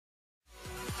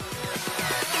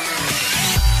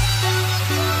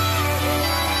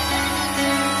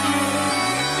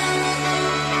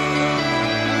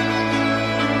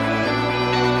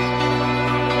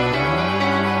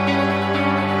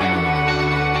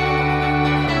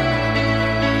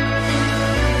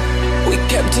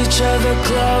each other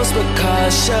close but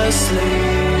cautiously.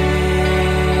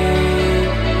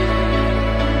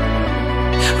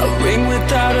 A ring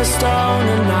without a stone,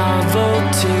 a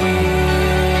novelty.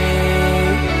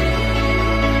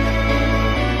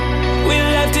 We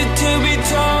left it to be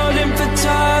told in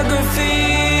photography.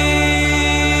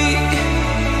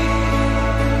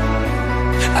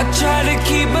 I try to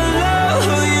keep below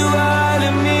who you are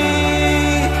to me.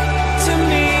 To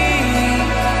me,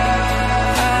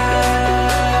 I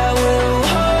will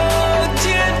hold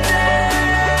you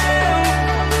down,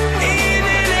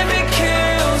 even if it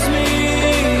kills me,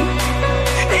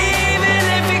 even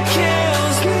if it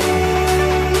kills me.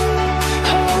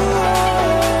 Oh,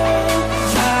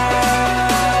 I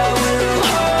will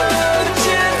hold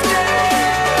you down,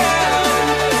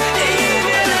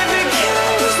 even if it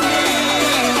kills me,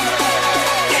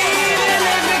 even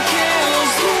if it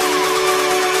kills me.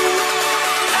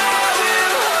 I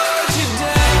will hold you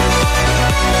down.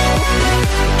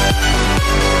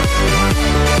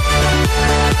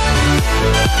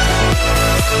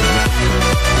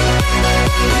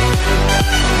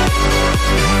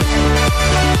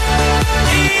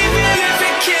 Even if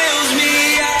it kills me,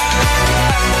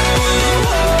 I will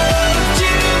hold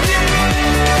you down.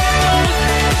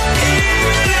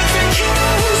 Even if it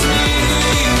kills me,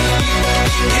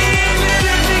 even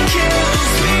if it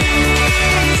kills me,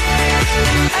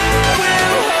 I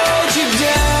will hold you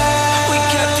down. We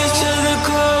kept each other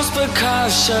close but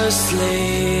cautiously.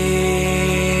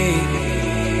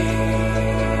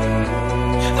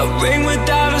 A ring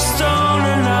without a stone,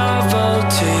 a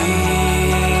novelty.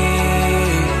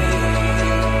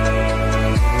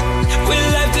 We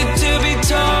left it to be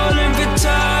told in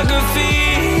photography.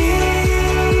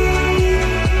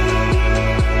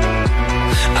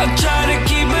 I try to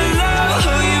keep below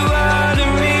who you are to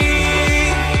me,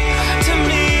 to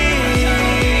me.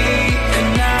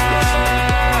 And I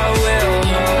will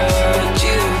hold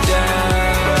you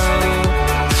down,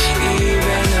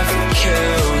 even if it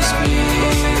kills me,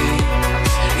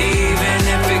 even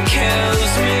if it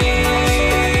kills me.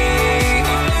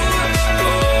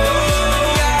 Oh,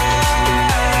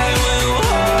 I will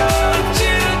hold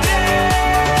you down,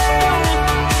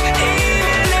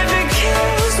 even if it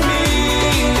kills me,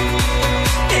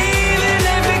 even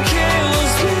if it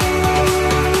kills me.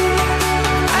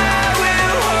 I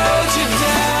will hold you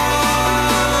down.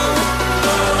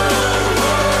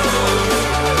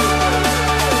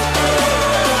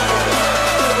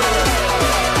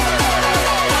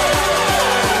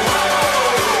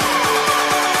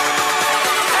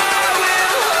 I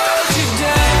will hold you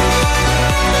down.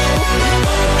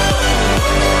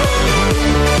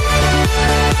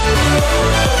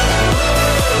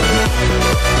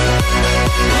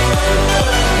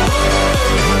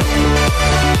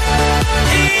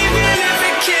 Even if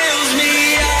it kills me,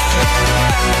 I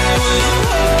will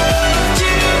hold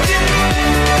you down.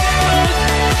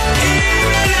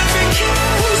 Even if it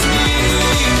kills me,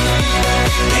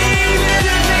 even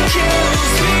if it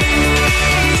kills me,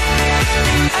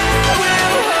 I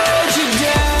will hold you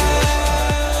down.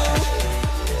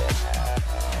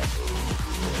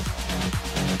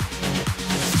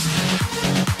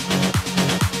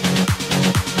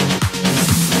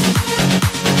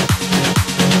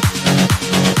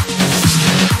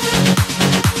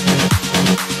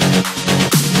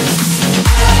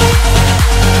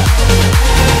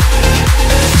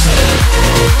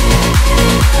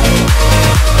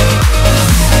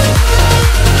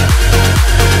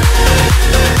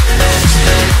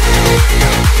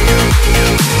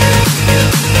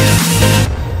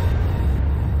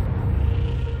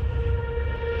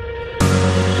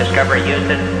 Discovery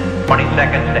Houston, 20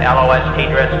 seconds to LOS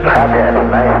TDRS. Roger,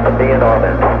 nice to be in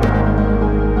orbit.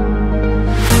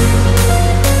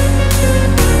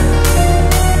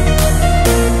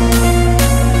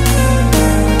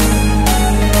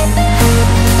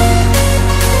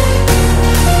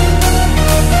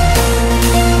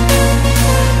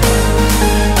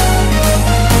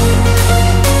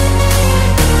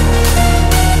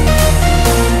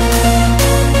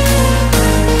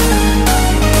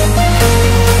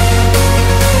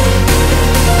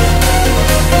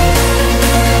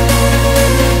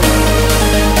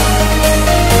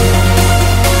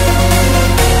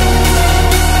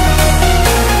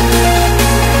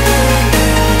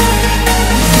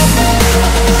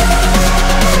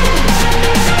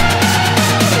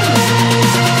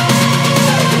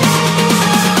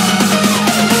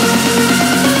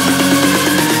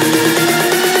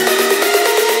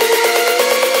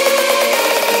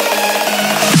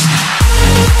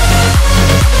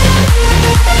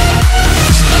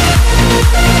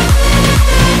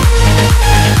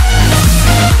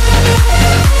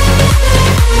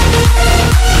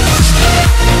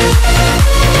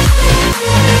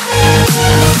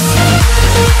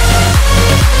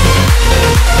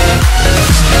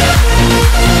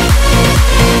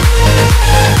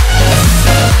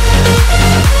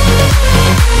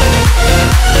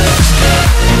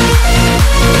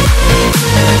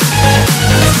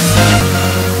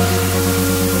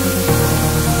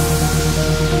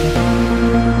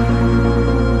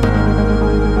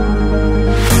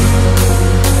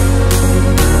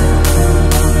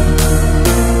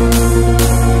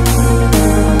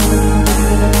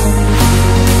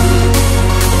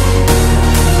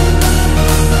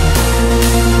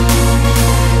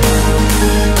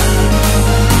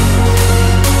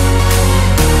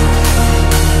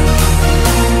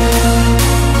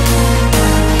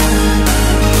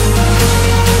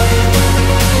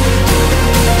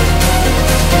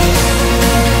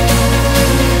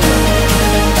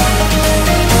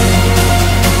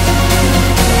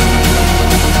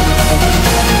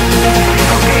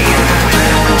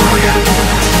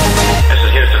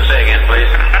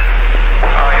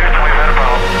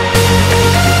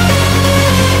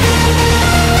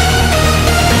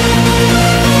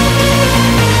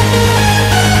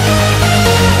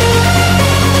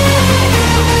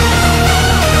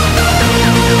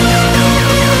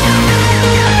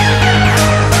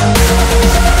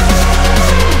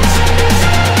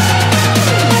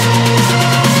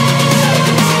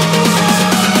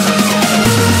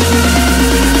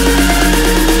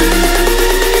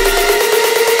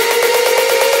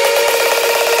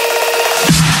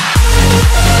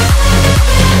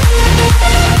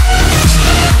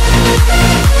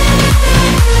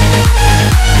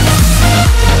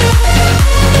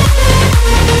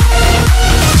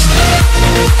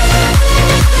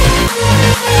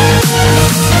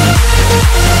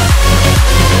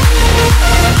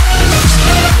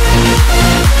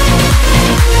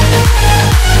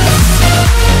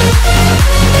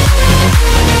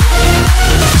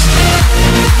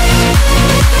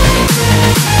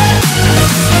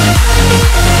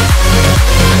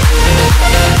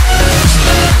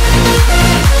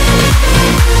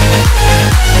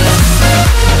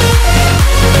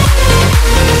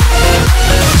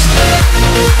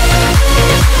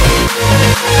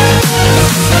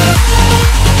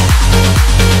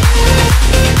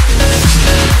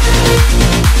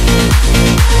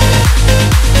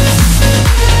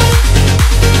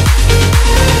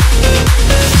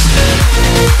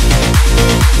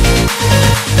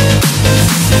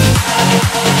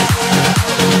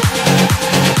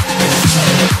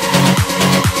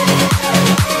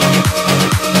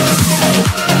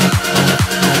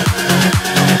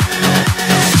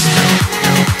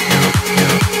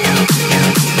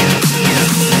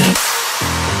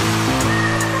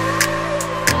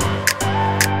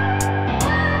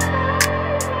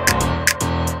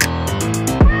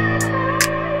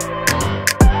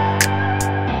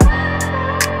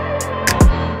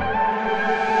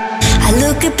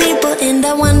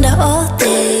 all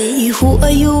day. Who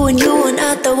are you when you are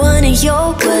not the one in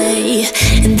your way?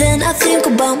 And then I think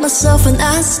about myself when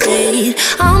I stayed.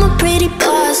 I'm a pretty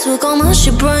boss with all my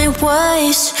shit bright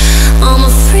ways. I'm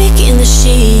a freak in the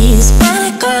sheets, but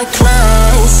I got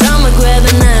class. I'ma grab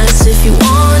an